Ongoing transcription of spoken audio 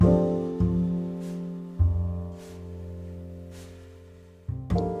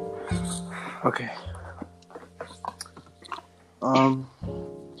Okay. Um,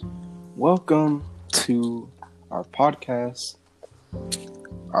 Welcome to our podcast.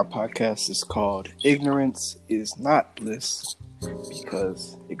 Our podcast is called Ignorance is Not Bliss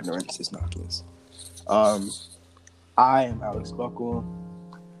because ignorance is not bliss. I am Alex Buckle.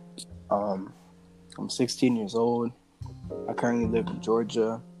 I'm 16 years old. I currently live in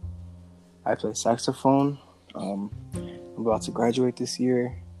Georgia. I play saxophone. I'm about to graduate this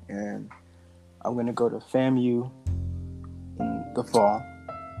year, and I'm gonna go to FAMU in the fall,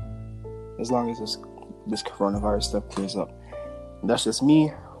 as long as this coronavirus stuff clears up. That's just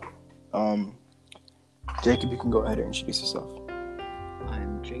me. Jacob, you can go ahead and introduce yourself.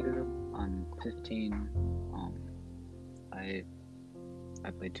 I'm Jacob. I'm 15. I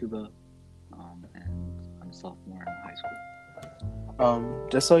play tuba, and I'm a sophomore in high school.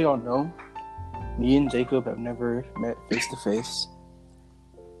 Just so y'all know, me and Jacob have never met face to face.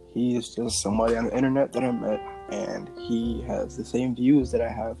 He is just somebody on the internet that I met, and he has the same views that I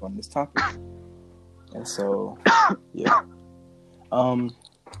have on this topic. And so, yeah.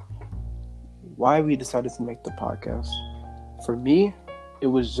 Why we decided to make the podcast? For me, it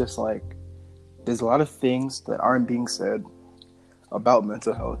was just like, there's a lot of things that aren't being said about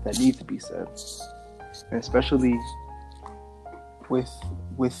mental health that need to be said, and especially with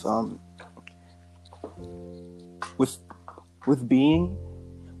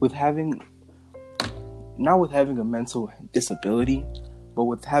having not with having a mental disability, but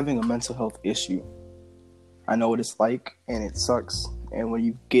with having a mental health issue. I know what it's like, and it sucks. And when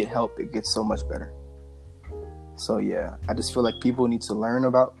you get help, it gets so much better. So yeah, I just feel like people need to learn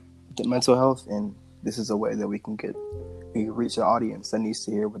about the mental health, and this is a way that we can reach an audience that needs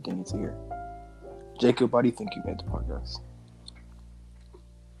to hear what they need to hear. Jacob, why do you think you made the podcast?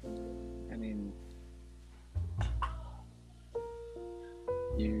 I mean,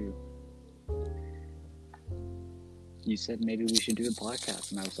 you said maybe we should do a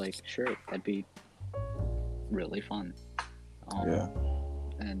podcast, and I was like, sure, that'd be really fun. Yeah.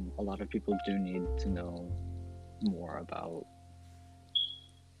 And a lot of people do need to know more about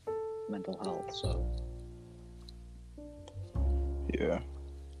mental health, so Yeah.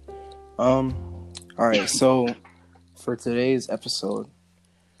 Alright, so for today's episode,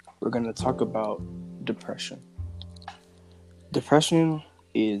 we're going to talk about depression. Depression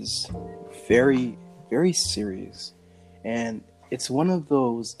is very, very serious, and it's one of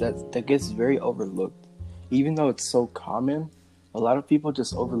those that gets very overlooked. Even though it's so common, a lot of people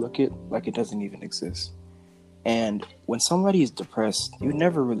just overlook it like it doesn't even exist. And when somebody is depressed, you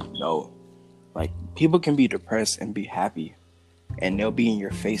never really know. Like, people can be depressed and be happy, and they'll be in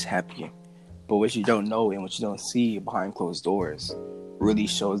your face happy. But what you don't know and what you don't see behind closed doors really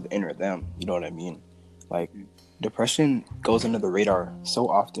shows the inner them. You know what I mean? Like, depression goes under the radar so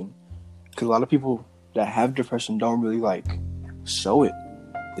often, because a lot of people that have depression don't really show it.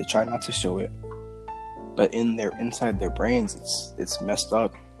 They try not to show it, but inside their brains, it's messed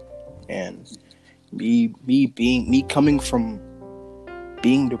up. And me coming from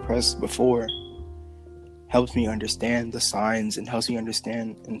being depressed before helps me understand the signs and helps me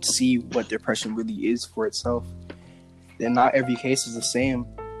understand and see what depression really is for itself. And not every case is the same,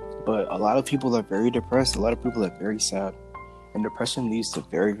 but a lot of people are very depressed. A lot of people are very sad, and depression leads to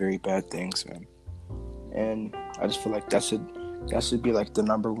very, very bad things, man. And I just feel like that should be like the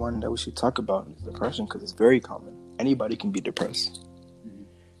number one that we should talk about, is depression, because it's very common. Anybody can be depressed.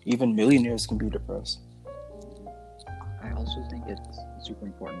 Even millionaires can be depressed. I also think it's super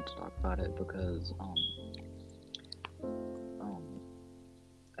important to talk about it because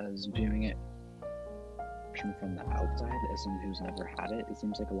as viewing it from the outside, as someone who's never had it, it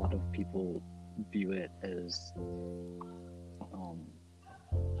seems like a lot of people view it as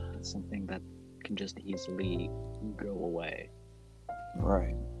something that can just easily go away.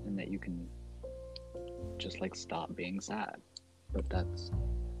 Right. And that you can just stop being sad. But that's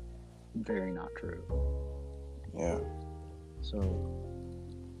very not true. Yeah. So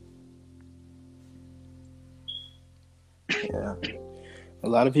yeah. A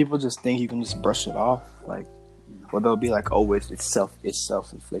lot of people just think you can just brush it off. They'll be like, oh, it's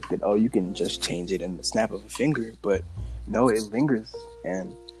self-inflicted. Oh, you can just change it in the snap of a finger. But no, it lingers,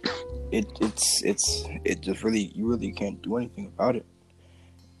 and it just really, you really can't do anything about it.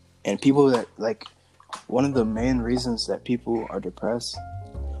 And people that one of the main reasons that people are depressed,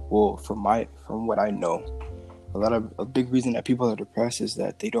 well, from what I know, a big reason that people are depressed is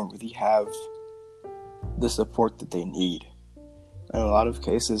that they don't really have the support that they need. In a lot of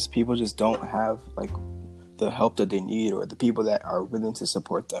cases, people just don't have the help that they need, or the people that are willing to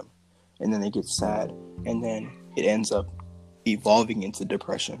support them. And then they get sad, and then it ends up evolving into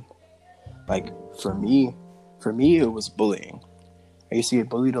depression. Like for me, it was bullying. I used to get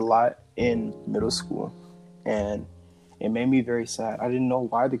bullied a lot in middle school, and it made me very sad. I didn't know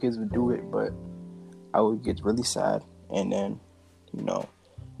why the kids would do it, but I would get really sad. And then, you know,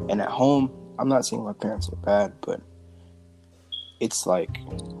 and at home, I'm not saying my parents are bad, but it's like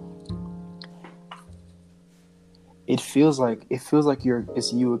it feels like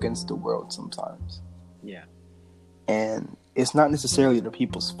it's you against the world sometimes. Yeah. And it's not necessarily the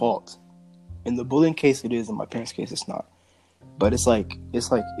people's fault. In the bullying case, it is. In my parents' case, it's not. But it's like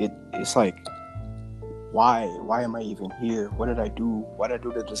why am I even here? What did I do? What did I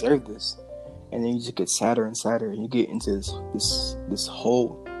do to deserve this? And then you just get sadder and sadder, and you get into this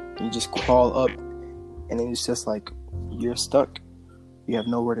hole, and you just crawl up, and then it's just like you're stuck. You have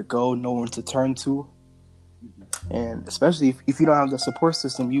nowhere to go, no one to turn to, and especially if you don't have the support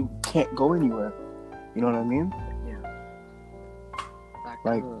system, you can't go anywhere. You know what I mean? Yeah. Back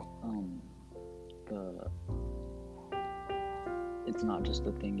Like, to the it's not just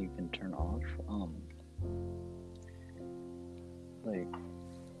a thing you can turn off. Like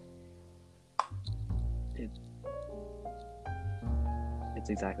it's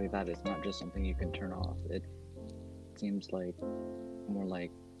exactly that. It's not just something you can turn off. It seems like more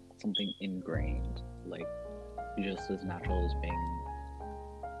like something ingrained, like just as natural as being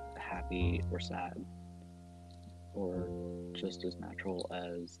happy or sad, or just as natural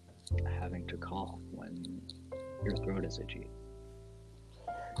as having to cough when your throat is itchy.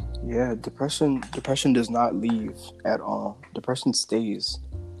 yeah, depression does not leave at all. Depression stays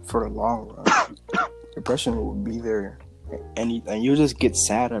for the long run. Depression will be there, and you'll just get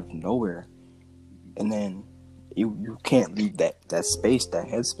sad out of nowhere, and then you can't leave that space, that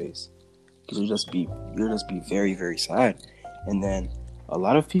headspace, because you'll just be very, very sad. And then a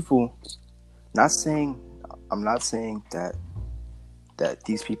lot of people, I'm not saying that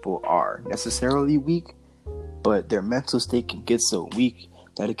these people are necessarily weak, but their mental state can get so weak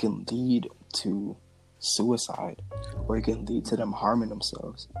that it can lead to suicide, or it can lead to them harming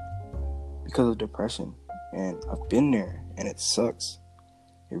themselves because of depression. And I've been there, and it sucks.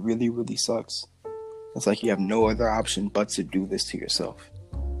 It really, really sucks. It's like you have no other option but to do this to yourself.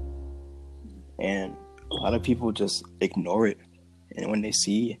 And a lot of people just ignore it. And when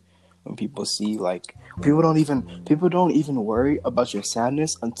people see, like, people don't even worry about your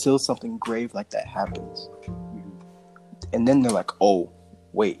sadness until something grave like that happens. And then they're like, oh,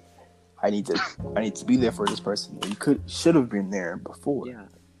 wait, I need to be there for this person. You should have been there before. Yeah,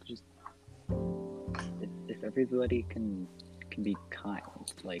 just if everybody can be kind,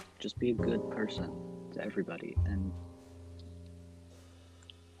 like, just be a good person to everybody, and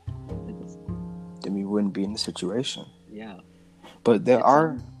then we wouldn't be in the situation. Yeah. But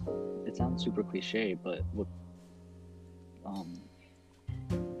it sounds super cliche, but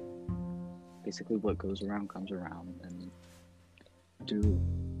basically what goes around comes around, and do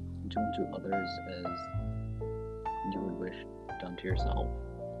unto others as you would wish done to yourself.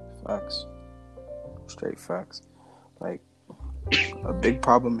 Facts. Straight facts. Like, a big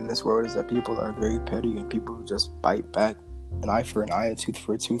problem in this world is that people are very petty, and people just bite back. An eye for an eye, a tooth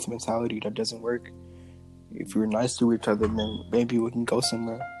for a tooth mentality that doesn't work. If we're nice to each other, then maybe we can go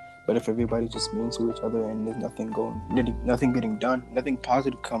somewhere. But if everybody's just mean to each other and there's nothing getting done, nothing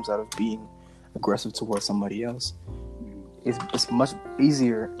positive comes out of being aggressive towards somebody else. It's much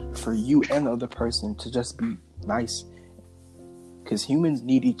easier for you and the other person to just be nice, because humans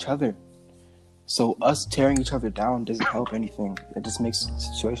need each other. So us tearing each other down doesn't help anything. It just makes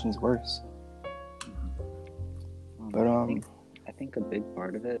situations worse. But I think a big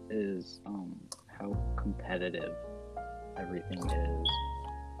part of it is how competitive everything is,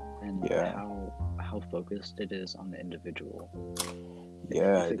 and how focused it is on the individual.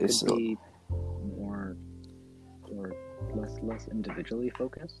 Yeah, if it could be more or less individually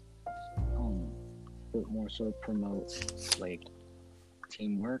focused, but more so promote, like,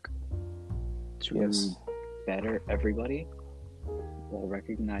 teamwork to better everybody while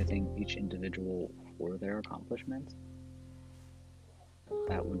recognizing each individual for their accomplishments.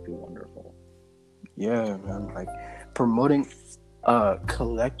 That would be wonderful. Yeah, man. Like, promoting a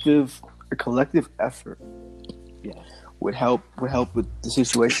collective effort. Yeah. Would help with the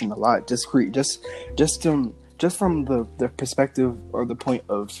situation a lot. Just from the perspective or the point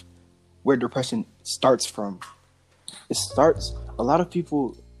of where depression starts from. It starts, a lot of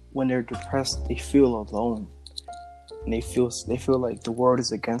people, when they're depressed, they feel alone, and they feel like the world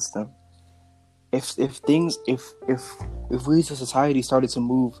is against them. If we as a society started to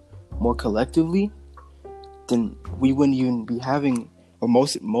move more collectively, then we wouldn't even be having, or more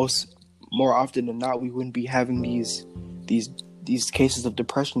often than not, we wouldn't be having these these cases of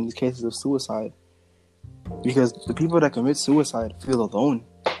depression, these cases of suicide, because the people that commit suicide feel alone.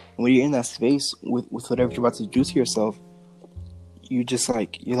 When you're in that space with whatever you're about to do to yourself,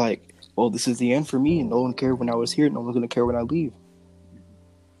 you're like, well, this is the end for me. No one cared when I was here. No one's gonna care when I leave.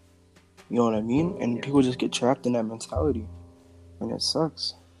 You know what I mean? And people just get trapped in that mentality, and it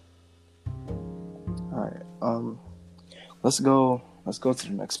sucks. All right, let's go to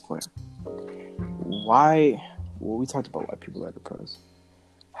the next point. Why? Well, we talked about why people are depressed.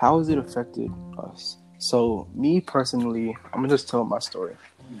 How has it affected us? So, me personally, I'm gonna just tell my story.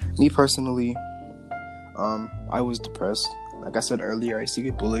 Me personally, I was depressed. Like I said earlier, I used to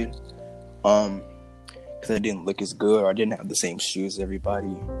get bullied, because I didn't look as good, or I didn't have the same shoes as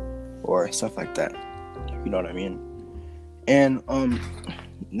everybody, or stuff like that. You know what I mean? And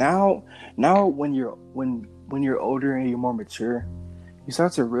now when you're older and you're more mature, you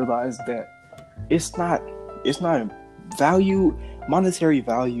start to realize that it's not value. Monetary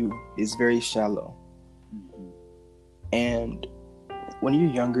value is very shallow. And when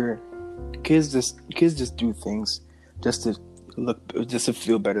you're younger, kids just do things just to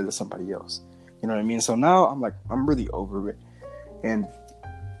feel better than somebody else. You know what I mean? So now I'm really over it, and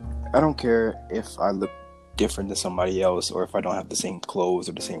I don't care if I look different than somebody else, or if I don't have the same clothes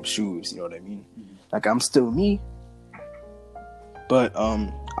or the same shoes. You know what I mean? Like, I'm still me. But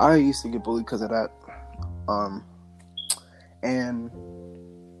I used to get bullied because of that. And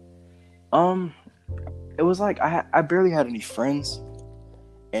it was like I barely had any friends,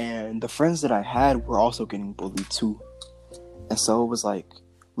 and the friends that I had were also getting bullied too. And so it was like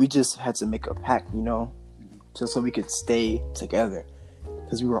we just had to make a pact, just so we could stay together,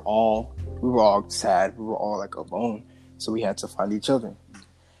 because we were all sad, we were all like alone, so we had to find each other,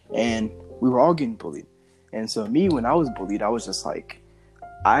 and we were all getting bullied. And so me, when I was bullied, I was just like,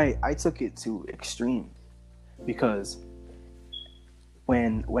 I took it to extreme, because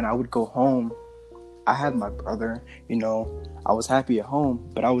when I would go home, I had my brother, I was happy at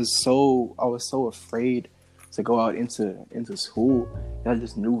home, but I was so afraid to go out into school. I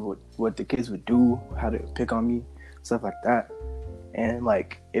just knew what the kids would do, how to pick on me, stuff like that. And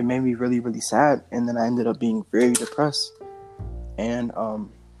like, it made me really, really sad. And then I ended up being very depressed. And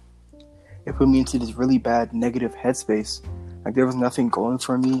it put me into this really bad negative headspace. Like, there was nothing going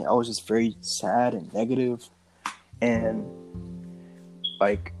for me. I was just very sad and negative. And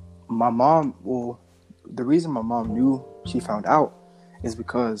like, my mom, the reason my mom knew, she found out, is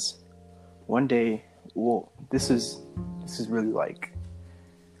because one day, this is really like,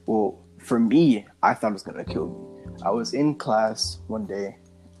 for me, I thought it was gonna kill me. I was in class one day,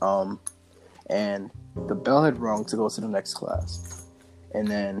 and the bell had rung to go to the next class. And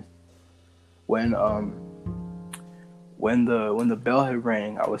then when the bell had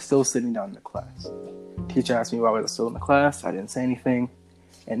rang, I was still sitting down in the class. Teacher asked me why I was still in the class. I didn't say anything.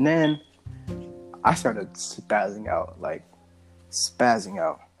 And then I started spazzing out.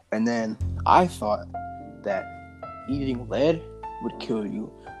 And then I thought that eating lead would kill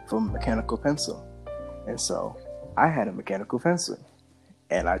you from a mechanical pencil. And so I had a mechanical pencil,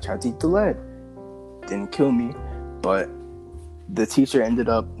 and I tried to eat the lead. Didn't kill me, but the teacher ended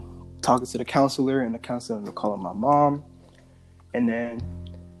up talking to the counselor, and the counselor ended up calling my mom. And then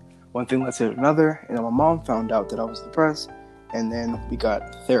one thing led to another, and then my mom found out that I was depressed, and then we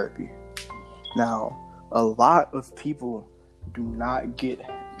got therapy. Now, a lot of people they're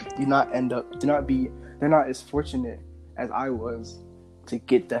not as fortunate as I was to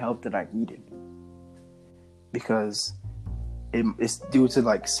get the help that I needed, because it's due to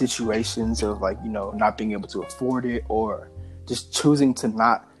like situations of like, not being able to afford it, or just choosing to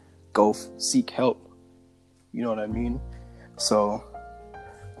not go seek help. You know what I mean? So,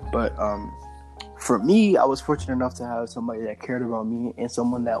 but for me, I was fortunate enough to have somebody that cared about me, and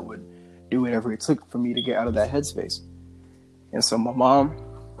someone that would do whatever it took for me to get out of that headspace. And so my mom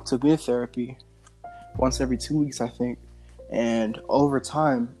took me to therapy once every 2 weeks, I think. And over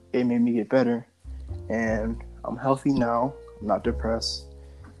time, it made me get better. And I'm healthy now. I'm not depressed.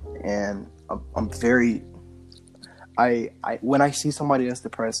 And I'm very... when I see somebody that's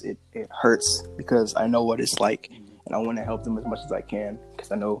depressed, it hurts, because I know what it's like. And I want to help them as much as I can,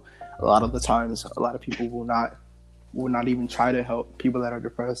 because I know a lot of the times, a lot of people will not even try to help people that are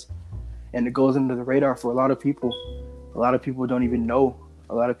depressed. And it goes under the radar for a lot of people. A lot of people don't even know.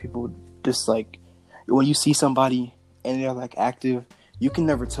 A lot of people just like, when you see somebody and they're like active, you can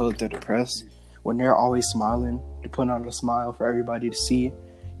never tell if they're depressed. When they're always smiling, they're putting on a smile for everybody to see,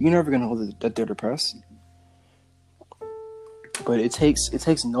 you're never gonna know that they're depressed. But it takes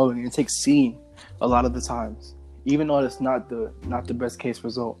knowing, it takes seeing a lot of the times, even though it's not the best case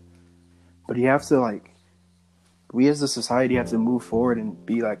result. But you have to we as a society have to move forward and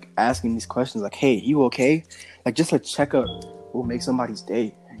be like asking these questions like, hey, you okay? Like just a checkup will make somebody's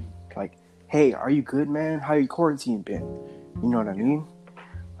day. Like, hey, are you good, man? How your quarantine been? You know what I mean?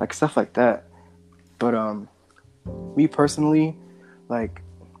 Like stuff like that. But me personally, like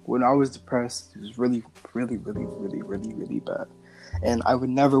when I was depressed, it was really, really, really, really, really, really bad. And I would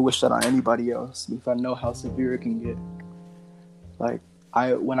never wish that on anybody else if I know how severe it can get. Like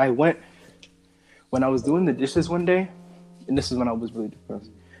when I was doing the dishes one day, and this is when I was really depressed.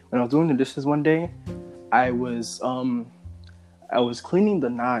 When I was doing the dishes one day, I was cleaning the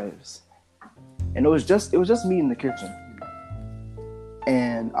knives, and it was just me in the kitchen.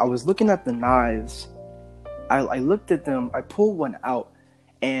 And I was looking at the knives. I looked at them. I pulled one out,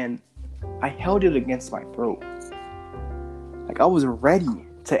 and I held it against my throat. Like I was ready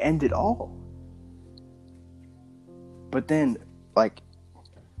to end it all. But then, like,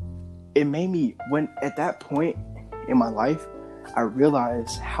 it made me, when at that point in my life, I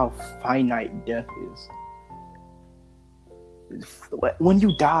realized how finite death is. When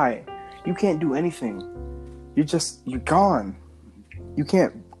you die, you can't do anything. You're gone. You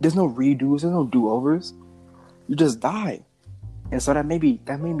can't, there's no redos, there's no do-overs. You just die. And so that made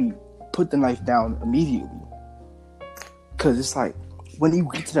me put the knife down immediately. Cause it's like, when you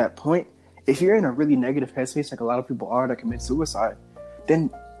get to that point, if you're in a really negative headspace, like a lot of people are that commit suicide, then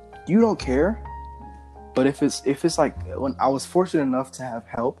you don't care. But if it's like, when I was fortunate enough to have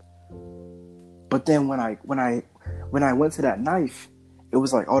help, but then when I went to that knife, it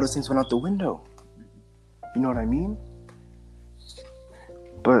was like all those things went out the window. You know what I mean?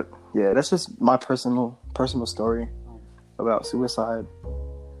 But yeah, that's just my personal story about suicide.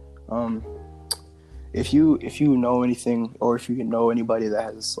 If you know anything, or if you know anybody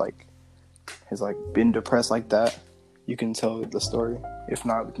that has been depressed like that, you can tell the story. If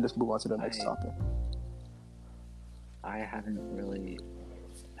not, we can just move on to the next topic. I haven't really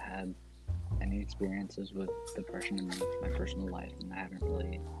had any experiences with depression in my personal life, and I haven't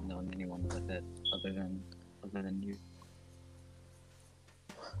really known anyone with it other than you.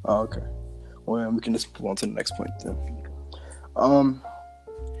 Oh, okay. Well, we can just move on to the next point then.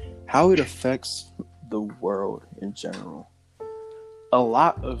 How it affects the world in general. A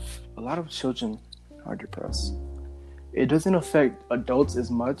lot of children are depressed. It doesn't affect adults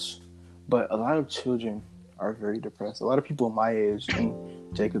as much, but a lot of children are very depressed. A lot of people my age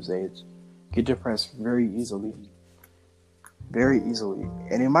and Jacob's age get depressed very easily. Very easily.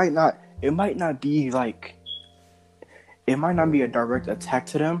 And it might not be a direct attack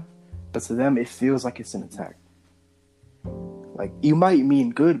to them, but to them it feels like it's an attack. Like, you might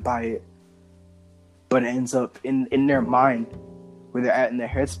mean good by it, but it ends up in their mind, where they're at in their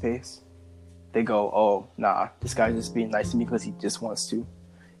headspace, they go, oh, nah, this guy's just being nice to me because he just wants to.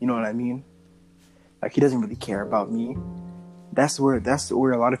 You know what I mean? Like, he doesn't really care about me. That's where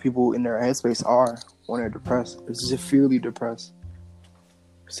a lot of people in their headspace are when they're depressed. They're severely depressed.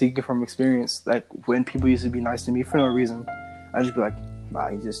 Speaking from experience, like, when people used to be nice to me for no reason, I'd just be like, nah,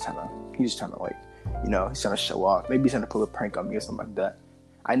 he's just trying to like, you know, he's trying to show off. Maybe he's trying to pull a prank on me or something like that.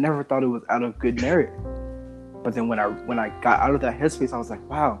 I never thought it was out of good merit. But then when I got out of that headspace, I was like,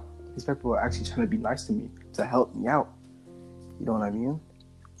 wow, these people are actually trying to be nice to me, to help me out. You know what I mean?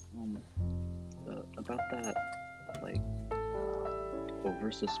 About that, like,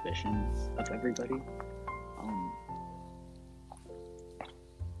 over suspicion of everybody.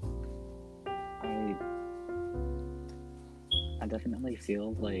 I definitely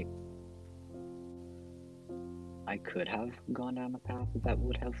feel like I could have gone down a path that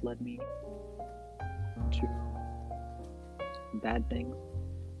would have led me to bad things,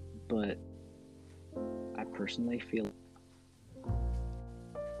 but I personally feel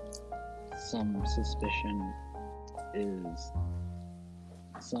some suspicion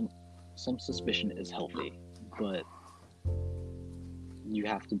is healthy, but you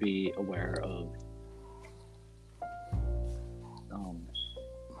have to be aware of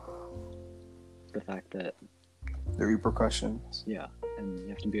the fact that the repercussions. Yeah, and you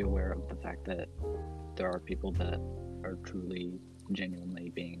have to be aware of the fact that there are people that are truly, genuinely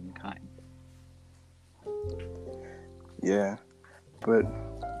being kind. Yeah, but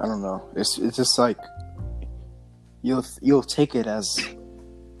I don't know. It's just like you'll take it as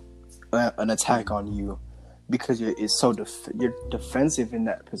an attack on you because you're defensive in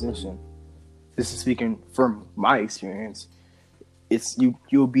that position. This is speaking from my experience. It's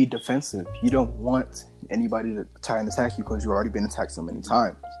you'll be defensive. You don't want anybody to try and attack you because you've already been attacked so many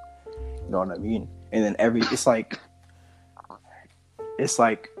times. You know what I mean? And then it's like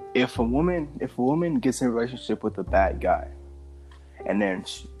if a woman gets in a relationship with a bad guy, and then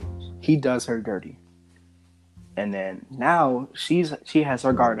he does her dirty, And then now she has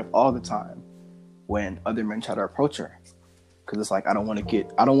her guard up all the time when other men try to approach her, because it's like I don't want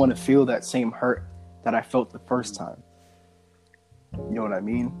to feel that same hurt that I felt the first time. You know what I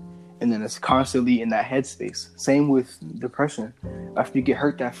mean? And then it's constantly in that headspace. Same with depression. After you get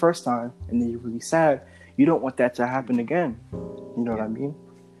hurt that first time and then you're really sad, you don't want that to happen again. You know what I mean?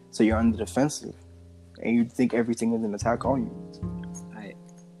 So you're on the defensive, and you think everything is an attack on you.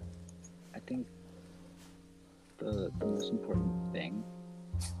 I think the most important thing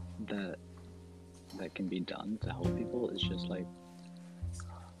that can be done to help people is just like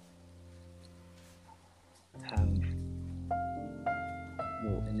have,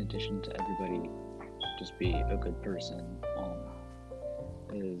 well, in addition to everybody just be a good person,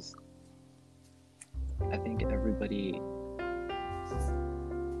 is I think everybody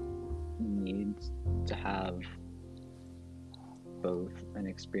needs to have both an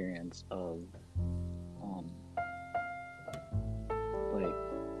experience of like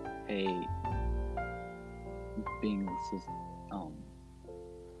being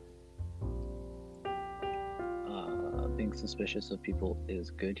being suspicious of people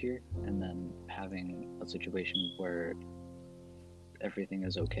is good here, and then having a situation where everything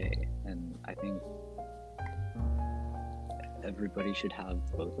is okay. And I think everybody should have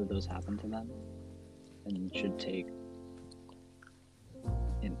both of those happen to them, and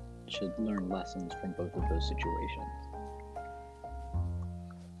should learn lessons from both of those situations.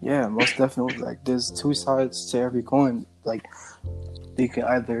 Yeah, most definitely. Like, there's two sides to every coin. Like, you can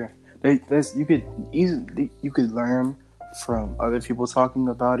either you could learn from other people talking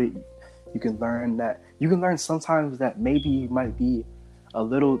about it. You can learn sometimes that maybe you might be a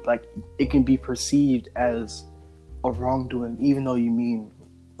little, like, it can be perceived as a wrongdoing, even though you mean,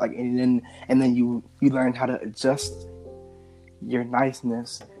 like, and then you learn how to adjust your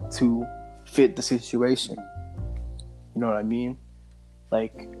niceness to fit the situation. You know what I mean?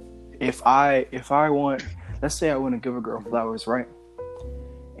 Like, if I want, let's say I want to give a girl flowers, right?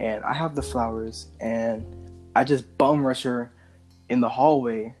 And I have the flowers, and I just bum rush her in the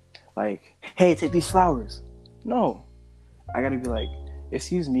hallway, like, hey, take these flowers. No, I gotta be like,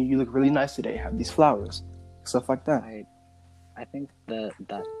 excuse me, you look really nice today. Have these flowers, stuff like that. I think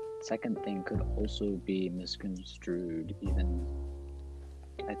that second thing could also be misconstrued. Even,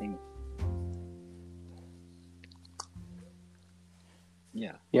 I think.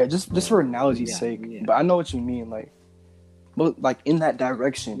 Yeah, just for analogy's sake. Yeah. But I know what you mean, like in that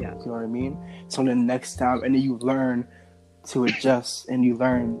direction. Yeah. You know what I mean? So the next time, and then you learn to adjust, and you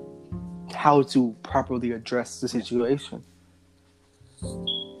learn how to properly address the situation.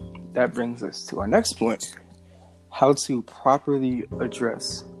 That brings us to our next point: how to properly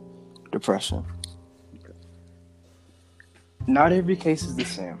address depression. Not every case is the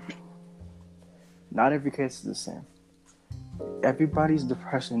same. Everybody's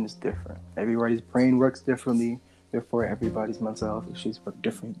depression is different. Everybody's brain works differently. Therefore, everybody's mental health issues work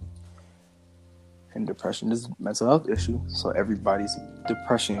differently. And depression is a mental health issue, so everybody's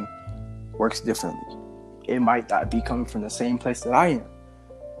depression works differently. It might not be coming from the same place that I am.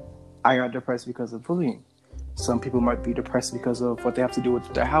 I got depressed because of bullying. Some people might be depressed because of what they have to do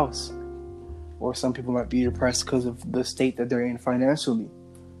with their house. Or some people might be depressed because of the state that they're in financially.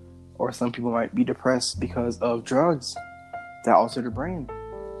 Or some people might be depressed because of drugs that alter the brain.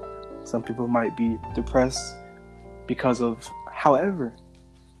 Some people might be depressed because of however.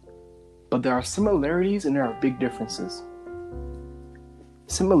 But there are similarities and there are big differences.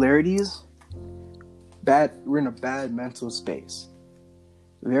 Similarities, we're in a bad mental space.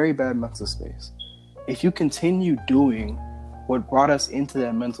 Very bad mental space. If you continue doing what brought us into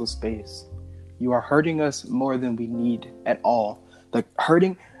that mental space, you are hurting us more than we need at all. Like,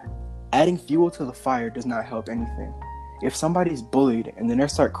 adding fuel to the fire does not help anything. If somebody's bullied and then they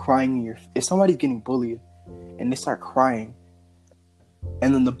start crying if somebody's getting bullied and they start crying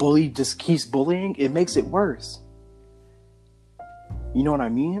and then the bully just keeps bullying, it makes it worse. You know what I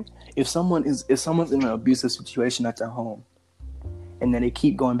mean? If someone's in an abusive situation at their home and then they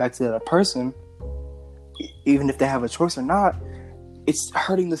keep going back to that person, even if they have a choice or not, it's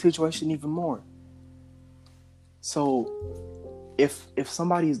hurting the situation even more. So if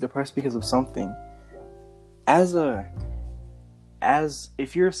somebody is depressed because of something,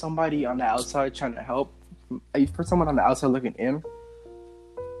 if you're somebody on the outside trying to help, for someone on the outside looking in,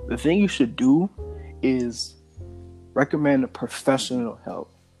 the thing you should do is recommend professional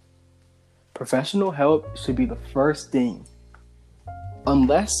help. Professional help should be the first thing.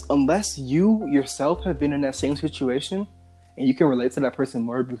 Unless you yourself have been in that same situation and you can relate to that person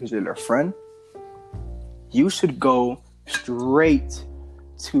more because you're their friend, you should go straight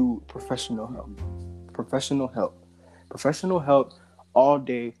to professional help. Professional help. Professional help all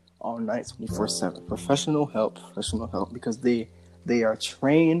day, all night, 24/7. Professional help, because they are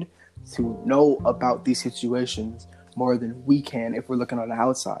trained to know about these situations more than we can if we're looking on the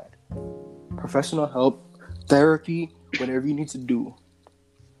outside. Professional help, therapy, whatever you need to do.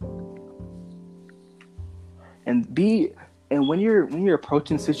 And when you're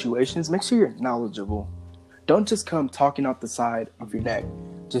approaching situations, make sure you're knowledgeable. Don't just come talking out the side of your neck,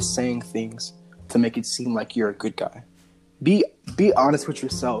 just saying things to make it seem like you're a good guy. Be honest with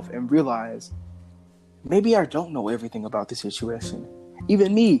yourself and realize maybe I don't know everything about the situation.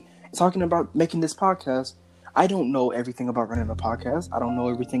 Even me talking about making this podcast, I don't know everything about running a podcast. I don't know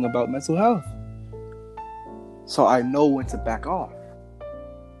everything about mental health. So I know when to back off.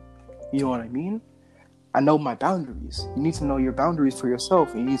 You know what I mean? I know my boundaries. You need to know your boundaries for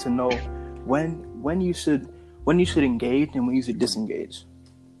yourself. You need to know when you should engage and when you should disengage.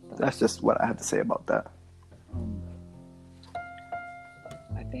 That's just what I have to say about that.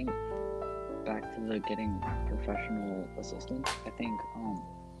 I think back to the getting professional assistance. I think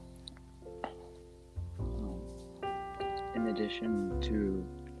in addition to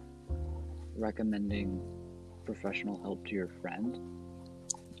recommending professional help to your friend,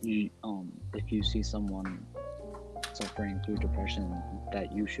 you if you see someone suffering through depression,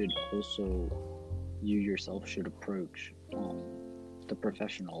 that you yourself should approach the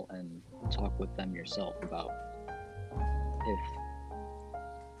professional and talk with them yourself about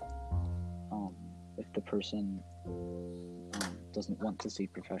if the person doesn't want to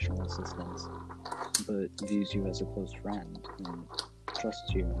seek professional assistance but views you as a close friend and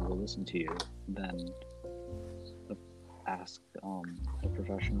trusts you and will listen to you, then ask the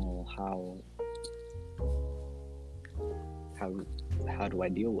professional how do I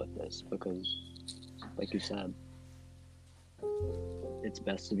deal with this, because like you said, it's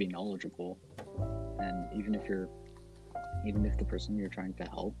best to be knowledgeable. And even if the person you're trying to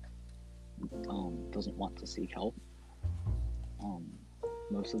help doesn't want to seek help,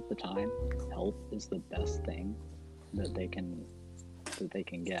 most of the time help is the best thing that they can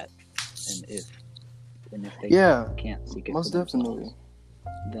get. And if they can't seek it most for definitely,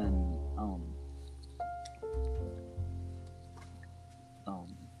 then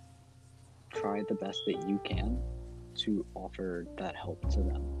try the best that you can to offer that help to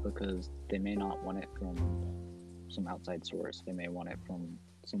them, because they may not want it from some outside source. They may want it from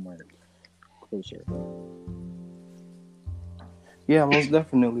somewhere closer. Yeah, most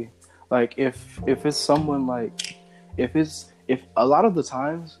definitely. Like if it's someone like if a lot of the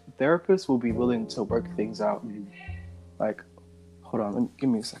times therapists will be willing to work things out. Like, hold on, give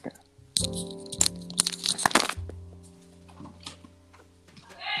me a second.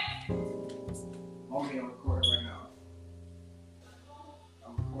 Okay, I'm recording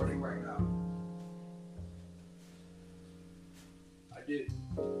right now. I did.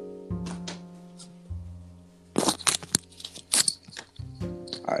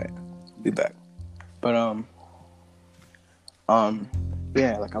 Alright, be back. But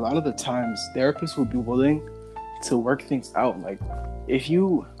yeah, like a lot of the times therapists will be willing to work things out. Like if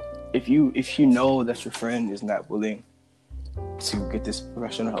you know that your friend is not willing to get this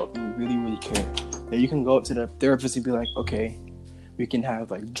professional help, you really, really care, then you can go up to the therapist and be like, okay, we can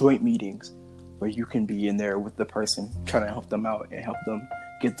have like joint meetings where you can be in there with the person trying to help them out and help them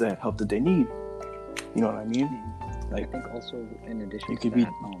get the help that they need. You know what I mean? Like, I think also in addition to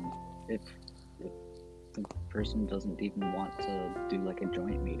that, if the person doesn't even want to do like a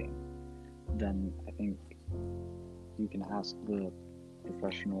joint meeting, then I think you can ask the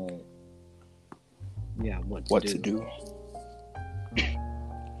professional, what to do.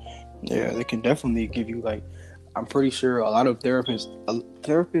 Yeah, they can definitely give you, like, I'm pretty sure a lot of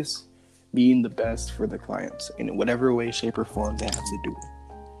therapists being the best for the clients in whatever way, shape, or form they have to do it,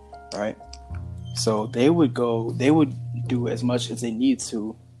 right? So they would do as much as they need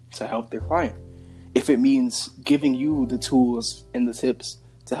to help their client. If it means giving you the tools and the tips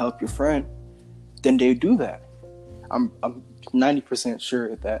to help your friend, then they do that. I'm 90%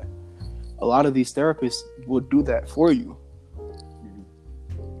 sure that a lot of these therapists will do that for you.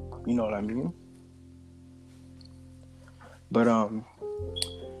 You know what I mean? But I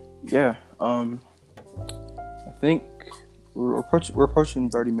think we're approaching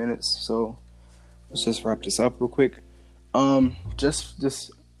 30 minutes, so let's just wrap this up real quick. Just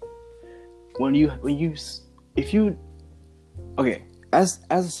as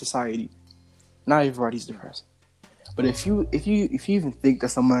a society, not everybody's depressed, but if you even think that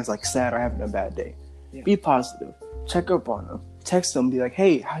someone's like sad or having a bad day, be positive. Check up on them. Text them. Be like,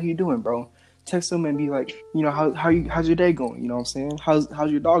 hey, how you doing, bro? Text them and be like, how's your day going? You know what I'm saying?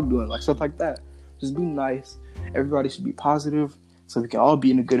 How's your dog doing? Like, stuff like that. Just be nice. Everybody should be positive, so we can all be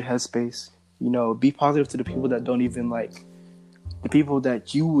in a good headspace. You know, be positive to the people that don't even like, the people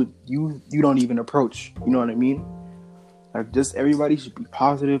that you don't even approach. You know what I mean? Like, just everybody should be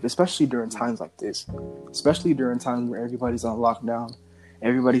positive, especially during times like this. Especially during times where everybody's on lockdown,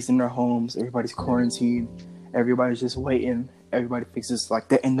 everybody's in their homes, everybody's quarantined, everybody's just waiting. Everybody thinks it's like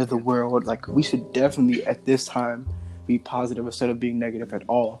the end of the world. Like, we should definitely at this time be positive instead of being negative at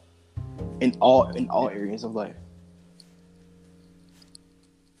all. In all areas of life.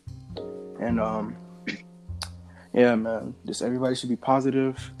 And yeah, man, just everybody should be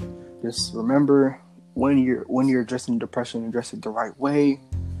positive. Just remember, when you're addressing depression, address it the right way.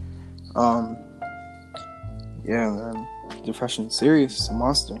 Yeah, man, depression is serious. It's a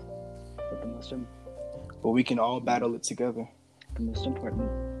monster. But we can all battle it together. The most important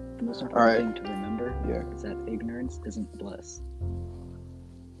right. thing to remember is that ignorance isn't bliss.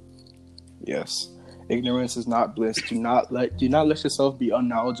 Yes, ignorance is not bliss. Do not let yourself be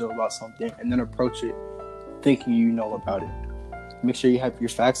unknowledgeable about something and then approach it thinking you know about it. Make sure you have your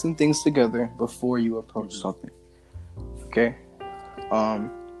facts and things together before you approach something. Okay. All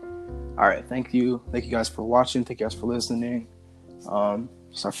right. Thank you guys for watching. Thank you guys for listening.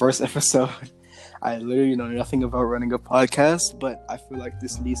 It's our first episode. I literally know nothing about running a podcast, but I feel like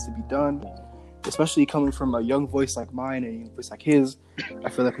this needs to be done. Especially coming from a young voice like mine and a young voice like his,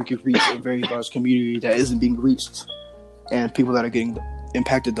 I feel like we could reach a very large community that isn't being reached, and people that are getting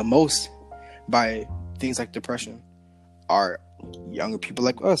impacted the most by things like depression are younger people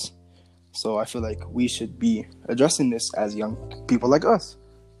like us. So I feel like we should be addressing this as young people like us.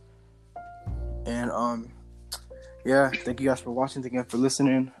 And yeah, thank you guys for watching. Thank you guys for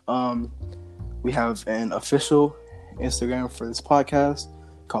listening. We have an official Instagram for this podcast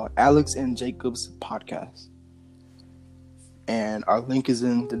called Alex and Jacob's Podcast, and our link is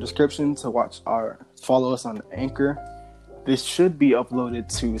in the description to follow us on Anchor. This should be uploaded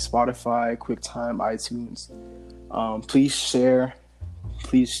to Spotify, QuickTime, iTunes. Please share,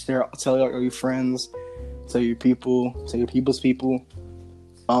 tell all your friends, tell your people's people.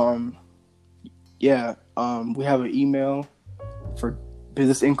 We have an email for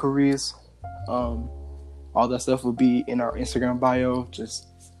business inquiries. All that stuff will be in our Instagram bio. Just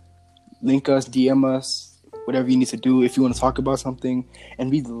link us, DM us, whatever you need to do if you want to talk about something. And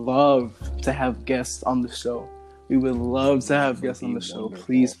we'd love to have guests on the show. We would love to have guests on the show.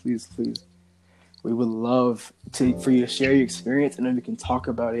 Please. We would love for you to share your experience, and then we can talk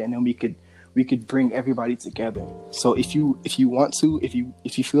about it, and then we could bring everybody together. So if you want to, if you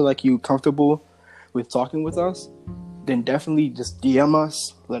feel like you're comfortable with talking with us, then definitely just DM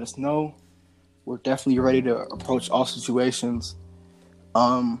us, let us know. We're definitely ready to approach all situations.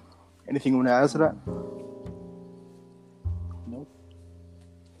 Anything you want to add to that? Nope.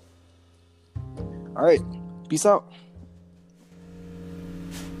 All right. Peace out.